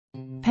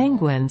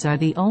Penguins are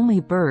the only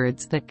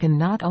birds that can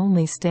not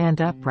only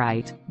stand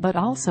upright, but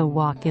also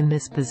walk in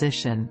this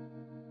position.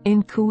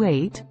 In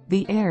Kuwait,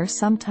 the air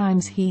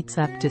sometimes heats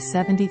up to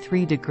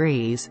 73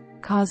 degrees,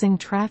 causing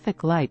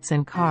traffic lights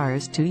and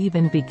cars to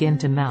even begin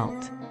to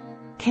melt.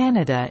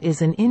 Canada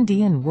is an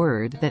Indian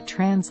word that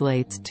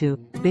translates to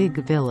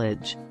big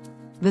village.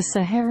 The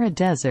Sahara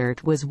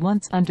Desert was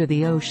once under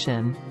the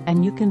ocean,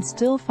 and you can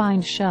still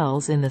find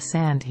shells in the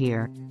sand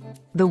here.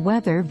 The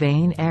weather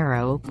vane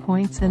arrow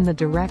points in the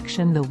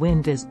direction the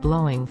wind is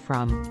blowing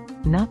from,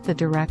 not the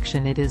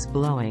direction it is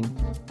blowing.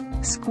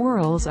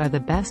 Squirrels are the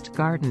best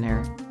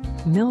gardener.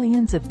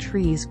 Millions of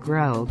trees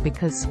grow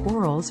because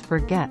squirrels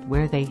forget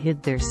where they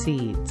hid their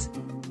seeds.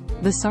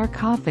 The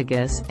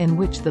sarcophagus in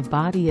which the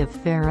body of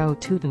Pharaoh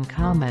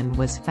Tutankhamun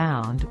was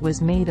found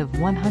was made of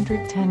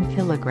 110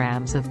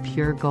 kilograms of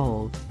pure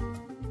gold.